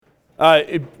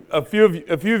A few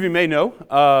of you may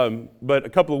know, but a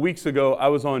couple of weeks ago I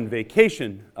was on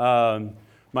vacation.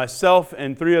 Myself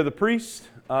and three other priests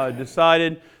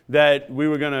decided that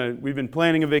we've been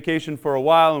planning a vacation for a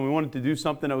while, and we wanted to do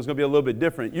something that was going to be a little bit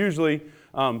different. Usually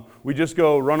we just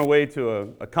go run away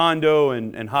to a condo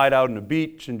and hide out on a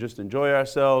beach and just enjoy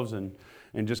ourselves and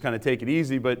just kind of take it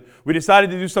easy. But we decided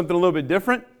to do something a little bit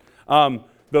different.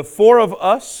 The four of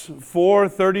us,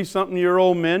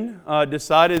 30-something-year-old men,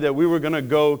 decided that we were going to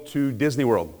go to Disney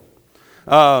World.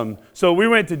 So we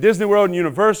went to Disney World and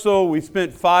Universal. We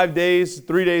spent 5 days,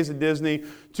 3 days at Disney,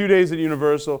 2 days at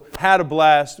Universal, had a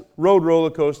blast, rode roller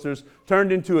coasters,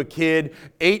 turned into a kid,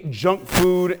 ate junk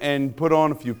food and put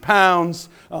on a few pounds,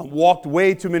 walked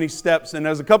way too many steps. And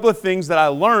there's a couple of things that I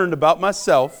learned about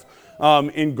myself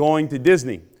in going to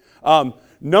Disney.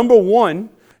 Number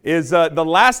one is the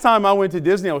last time I went to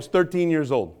Disney, I was 13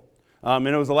 years old. And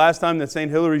it was the last time that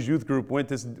St. Hilary's youth group went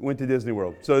to Disney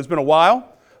World. So it's been a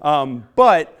while,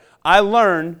 but I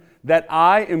learned that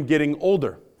I am getting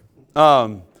older.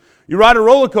 You ride a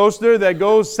roller coaster that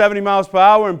goes 70 miles per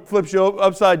hour and flips you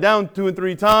upside down 2 and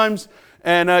 3 times,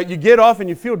 and you get off and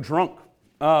you feel drunk.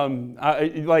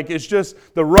 It's just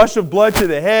the rush of blood to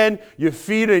the head, your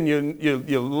feet and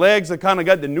your legs are kind of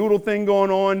got the noodle thing going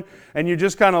on, and you're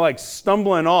just kind of like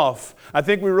stumbling off. I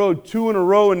think we rode 2 in a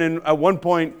row, and then at one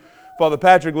point, Father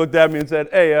Patrick looked at me and said,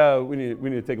 "Hey, we need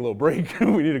to take a little break.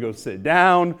 We need to go sit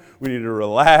down. We need to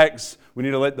relax. We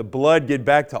need to let the blood get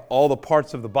back to all the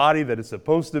parts of the body that it's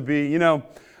supposed to be."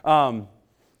 But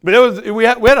we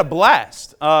had a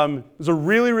blast. It was a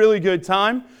really, really good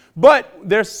time. But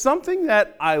there's something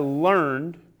that I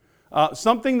learned,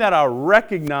 something that I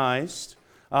recognized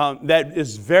that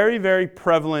is very, very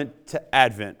prevalent to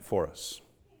Advent for us.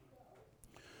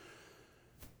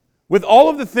 With all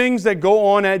of the things that go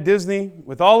on at Disney,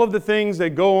 with all of the things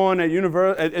that go on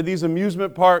at these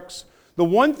amusement parks, the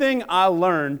one thing I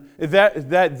learned is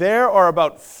that there are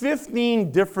about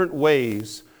 15 different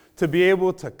ways to be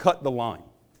able to cut the line,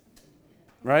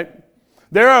 right?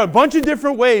 There are a bunch of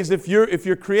different ways, if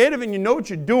you're creative and you know what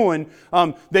you're doing,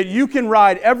 that you can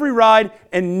ride every ride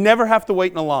and never have to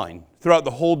wait in a line throughout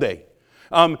the whole day.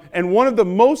 And one of the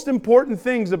most important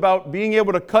things about being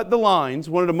able to cut the lines,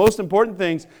 one of the most important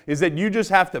things is that you just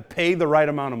have to pay the right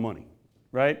amount of money,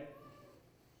 right?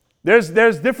 There's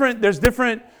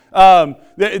different.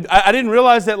 I didn't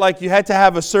realize that you had to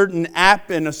have a certain app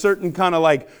and a certain kind of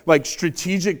like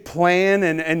strategic plan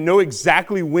and know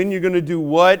exactly when you're going to do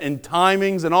what and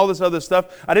timings and all this other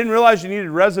stuff. I didn't realize you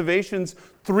needed reservations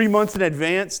 3 months in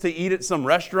advance to eat at some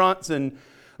restaurants, and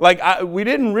we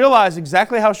didn't realize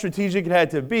exactly how strategic it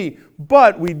had to be,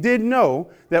 but we did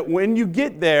know that when you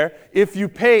get there, if you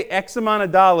pay X amount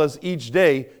of dollars each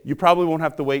day, you probably won't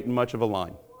have to wait in much of a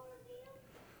line.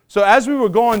 So as we were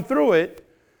going through it,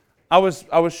 I was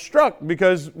struck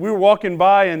because we were walking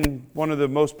by, and one of the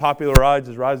most popular rides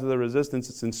is Rise of the Resistance.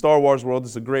 It's in Star Wars World.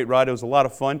 It's a great ride. It was a lot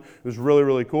of fun. It was really,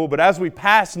 really cool. But as we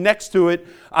passed next to it,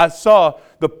 I saw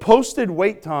the posted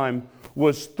wait time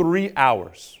was 3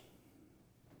 hours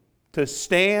to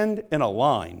stand in a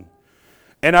line.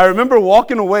 And I remember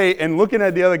walking away and looking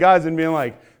at the other guys and being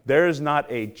like, there is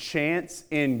not a chance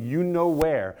in you know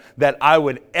where that I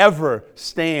would ever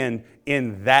stand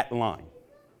in that line.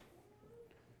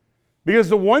 Because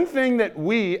the one thing that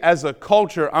we as a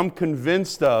culture, I'm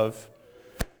convinced of,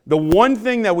 the one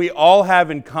thing that we all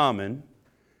have in common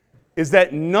is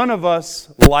that none of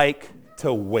us like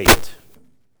to wait.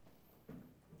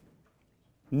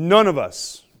 None of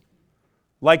us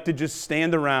like to just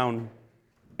stand around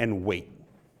and wait.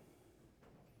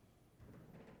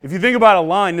 If you think about a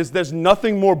line, there's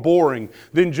nothing more boring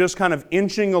than just kind of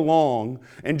inching along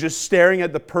and just staring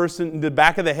at the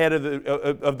back of the head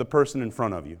of the person in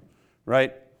front of you.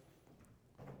 Right?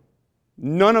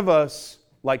 None of us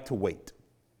like to wait.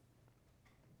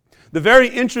 The very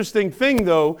interesting thing,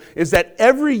 though, is that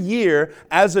every year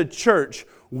as a church,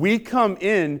 we come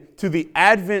in to the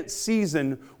Advent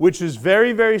season, which is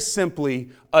very, very simply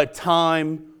a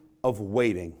time of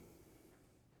waiting.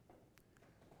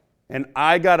 And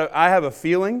I have a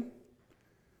feeling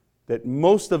that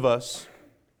most of us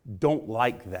don't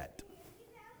like that.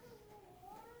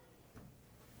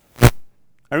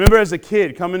 I remember as a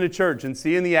kid coming to church and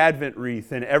seeing the Advent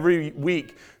wreath, and every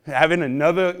week having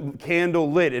another candle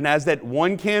lit. And as that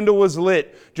one candle was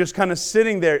lit, just kind of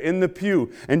sitting there in the pew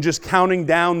and just counting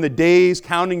down the days,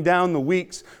 counting down the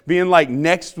weeks, being like,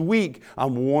 next week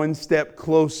I'm one step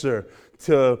closer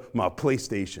to my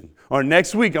PlayStation. Or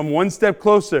next week, I'm one step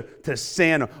closer to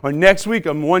Santa. Or next week,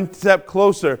 I'm one step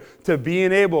closer to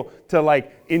being able to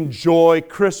enjoy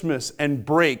Christmas and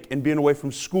break and being away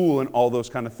from school and all those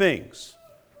kind of things.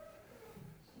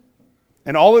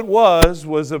 And all it was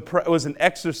an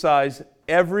exercise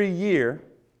every year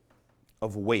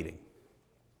of waiting.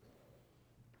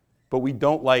 But we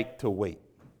don't like to wait.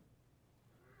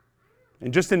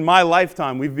 And just in my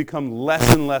lifetime, we've become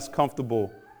less and less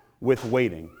comfortable with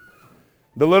waiting.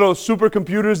 The little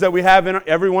supercomputers that we have,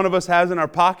 every one of us has in our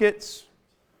pockets,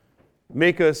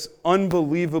 make us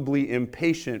unbelievably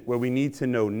impatient where we need to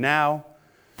know now.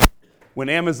 When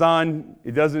Amazon,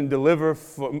 it doesn't deliver,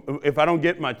 if I don't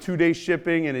get my 2-day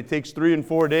shipping and it takes 3 and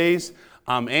 4 days,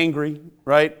 I'm angry,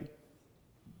 right?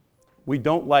 We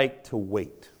don't like to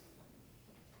wait.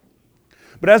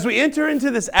 But as we enter into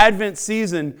this Advent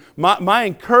season, my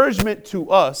encouragement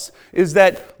to us is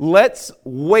that let's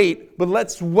wait, but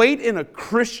let's wait in a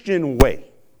Christian way.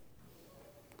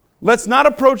 Let's not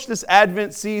approach this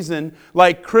Advent season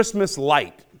like Christmas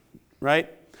light, right?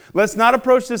 Let's not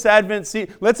approach this Advent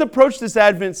season. Let's approach this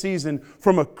Advent season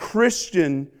from a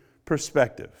Christian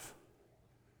perspective.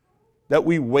 That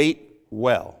we wait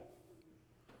well.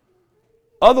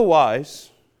 Otherwise,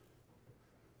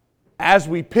 as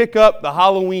we pick up the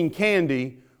Halloween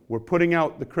candy, we're putting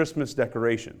out the Christmas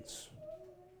decorations.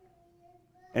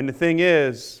 And the thing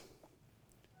is,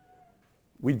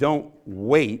 we don't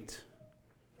wait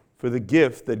for the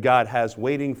gift that God has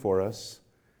waiting for us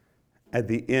at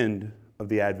the end of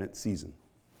the Advent season.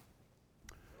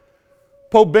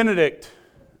 Pope Benedict,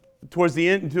 towards the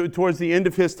end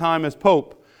of his time as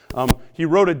Pope, he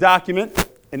wrote a document.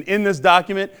 And in this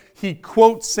document, he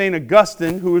quotes St.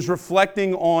 Augustine, who is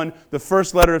reflecting on the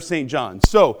first letter of St. John.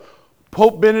 So,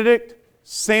 Pope Benedict,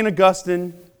 St.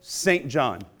 Augustine, St.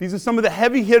 John. These are some of the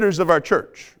heavy hitters of our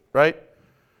church, right?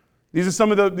 These are some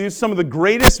of the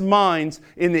greatest minds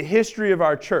in the history of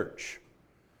our church.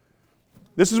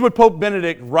 This is what Pope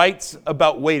Benedict writes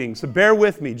about waiting. So bear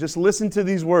with me. Just listen to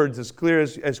these words as clear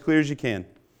as you can.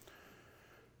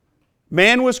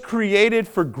 Man was created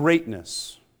for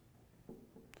greatness.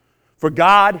 For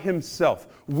God Himself.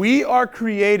 We are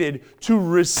created to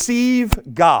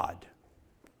receive God.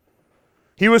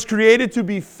 He was created to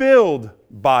be filled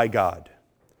by God.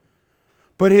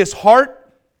 But his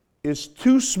heart is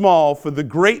too small for the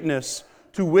greatness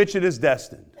to which it is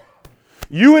destined.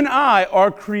 You and I are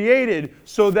created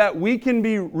so that we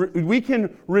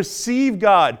can receive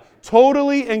God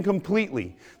totally and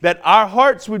completely. That our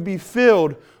hearts would be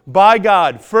filled by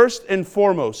God first and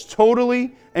foremost,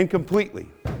 totally and completely.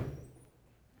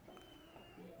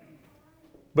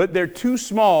 But they're too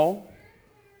small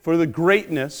for the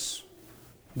greatness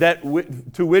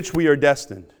to which we are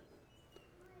destined.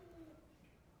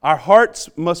 Our hearts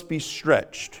must be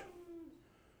stretched.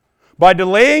 By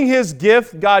delaying His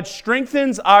gift, God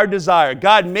strengthens our desire.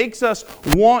 God makes us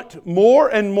want more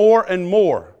and more and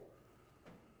more.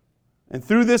 And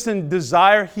through this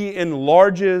desire, He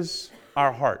enlarges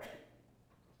our heart.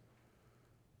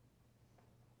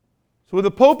 So what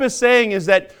the Pope is saying is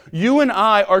that you and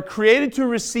I are created to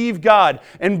receive God.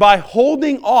 And by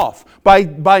holding off, by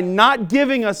not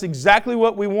giving us exactly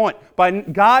what we want, by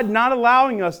God not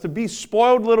allowing us to be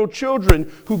spoiled little children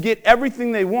who get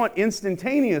everything they want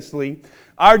instantaneously,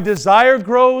 our desire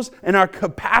grows and our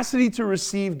capacity to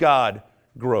receive God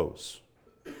grows.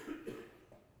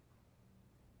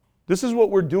 This is what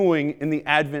we're doing in the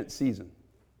Advent season.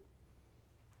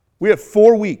 We have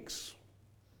 4 weeks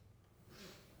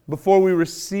before we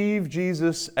receive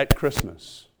Jesus at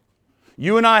Christmas.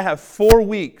 You and I have 4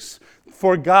 weeks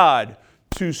for God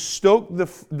to stoke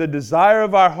the desire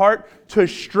of our heart, to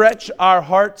stretch our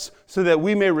hearts so that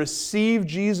we may receive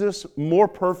Jesus more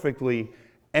perfectly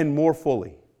and more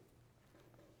fully.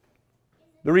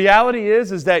 The reality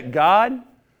is that God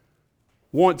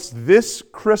wants this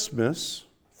Christmas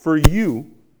for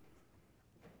you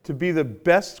to be the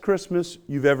best Christmas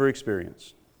you've ever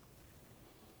experienced.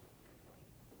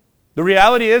 The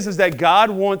reality is that God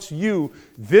wants you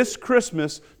this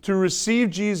Christmas to receive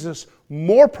Jesus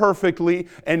more perfectly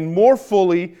and more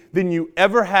fully than you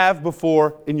ever have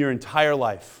before in your entire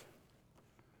life.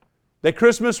 That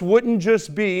Christmas wouldn't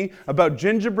just be about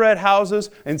gingerbread houses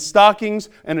and stockings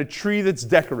and a tree that's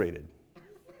decorated.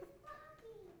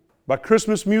 By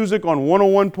Christmas music on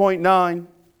 101.9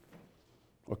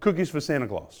 or cookies for Santa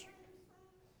Claus.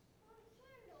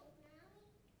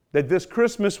 That this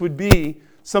Christmas would be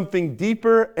something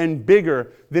deeper and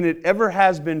bigger than it ever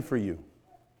has been for you.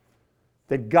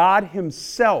 That God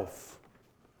Himself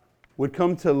would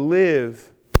come to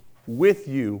live with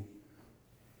you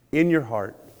in your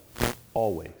heart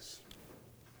always.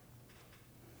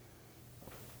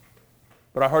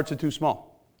 but our hearts are too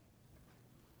small.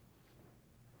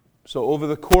 So over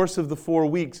the course of the 4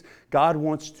 weeks, God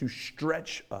wants to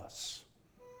stretch us,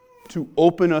 to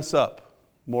open us up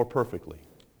more perfectly.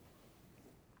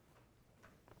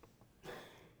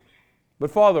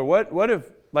 But Father, what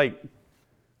if,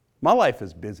 my life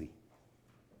is busy?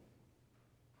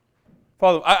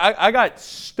 Father, I got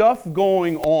stuff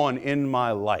going on in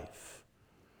my life.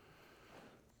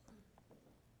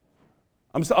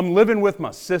 I'm living with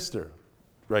my sister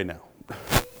right now.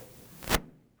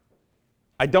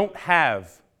 I don't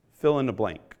have fill in the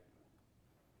blank.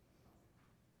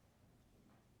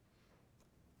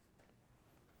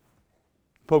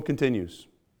 Pope continues.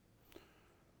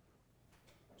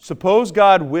 Suppose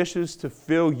God wishes to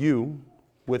fill you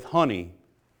with honey.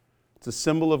 It's a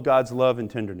symbol of God's love and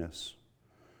tenderness.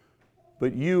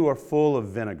 But you are full of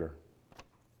vinegar.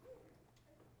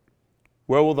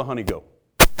 Where will the honey go?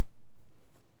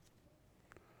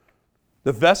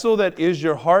 The vessel that is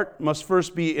your heart must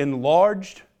first be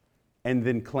enlarged and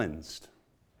then cleansed,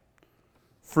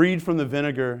 freed from the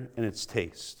vinegar and its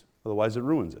taste. Otherwise, it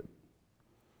ruins it.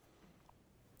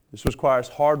 This requires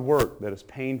hard work that is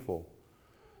painful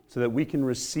so that we can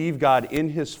receive God in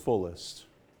His fullest.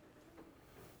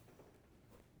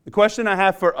 The question I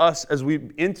have for us as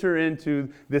we enter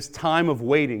into this time of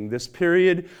waiting, this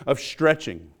period of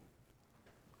stretching,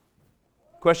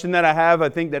 question that I have, I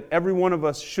think that every one of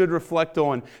us should reflect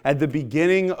on at the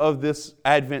beginning of this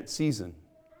Advent season.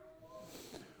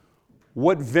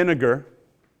 What vinegar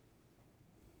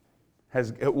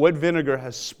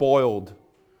has spoiled?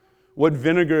 What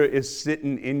vinegar is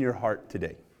sitting in your heart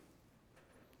today?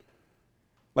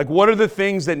 What are the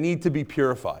things that need to be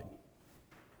purified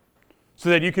so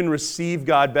that you can receive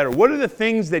God better? What are the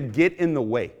things that get in the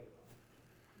way?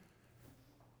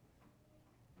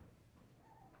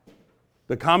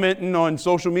 The commenting on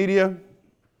social media,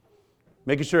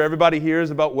 making sure everybody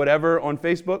hears about whatever on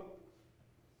Facebook,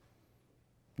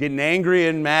 getting angry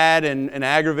and mad and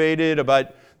aggravated about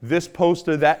this post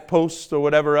or that post or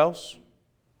whatever else.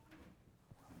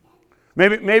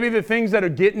 Maybe the things that are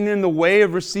getting in the way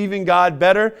of receiving God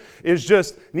better is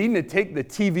just needing to take the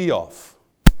TV off.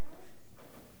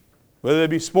 Whether it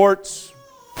be sports,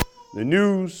 the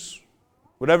news,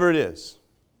 whatever it is.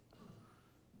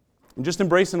 And just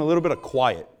embracing a little bit of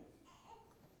quiet.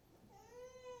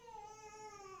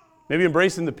 Maybe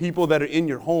embracing the people that are in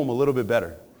your home a little bit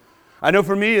better. I know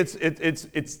for me,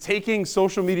 it's taking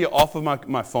social media off of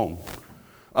my phone.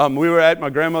 We were at my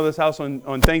grandmother's house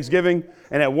on Thanksgiving,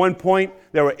 and at one point,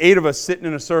 there were 8 of us sitting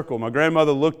in a circle. My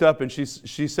grandmother looked up and she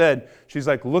said, she's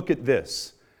like, look at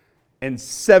this. And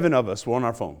 7 of us were on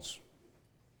our phones.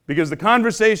 Because the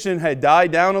conversation had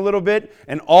died down a little bit,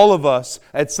 and all of us,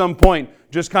 at some point,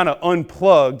 just kind of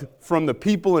unplugged from the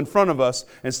people in front of us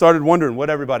and started wondering what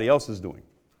everybody else is doing.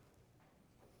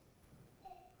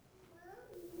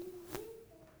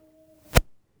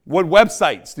 What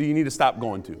websites do you need to stop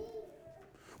going to?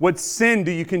 What sin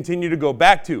do you continue to go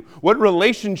back to? What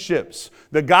relationships,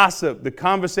 the gossip, the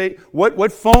conversation,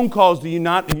 what phone calls do you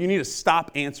need to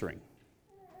stop answering?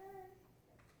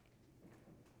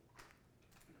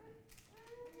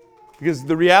 Because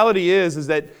the reality is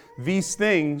that these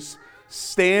things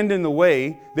stand in the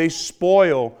way, they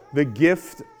spoil the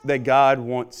gift that God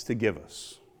wants to give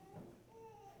us.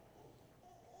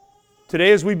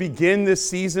 Today, as we begin this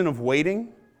season of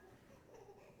waiting,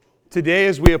 today,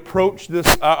 as we approach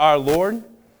this, our Lord,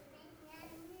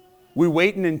 we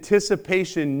wait in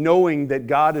anticipation, knowing that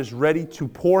God is ready to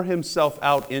pour Himself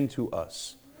out into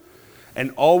us.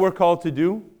 And all we're called to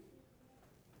do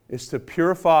is to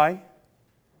purify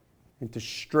and to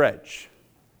stretch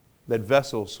that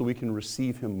vessel so we can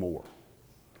receive Him more.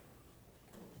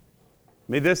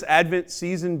 May this Advent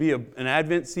season be an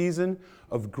Advent season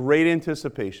of great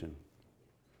anticipation,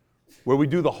 where we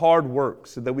do the hard work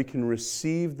so that we can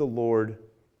receive the Lord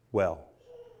well,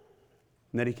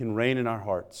 and that He can reign in our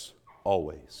hearts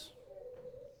always.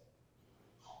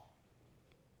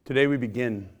 Today we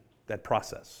begin that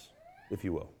process, if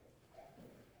you will.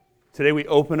 Today we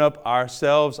open up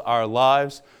ourselves, our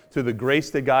lives, to the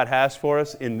grace that God has for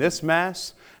us in this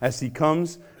Mass as He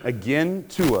comes again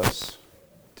to us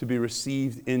to be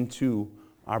received into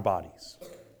our bodies.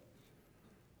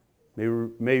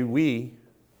 May we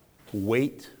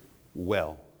wait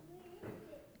well,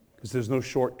 because there's no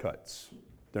shortcuts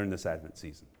during this Advent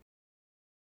season.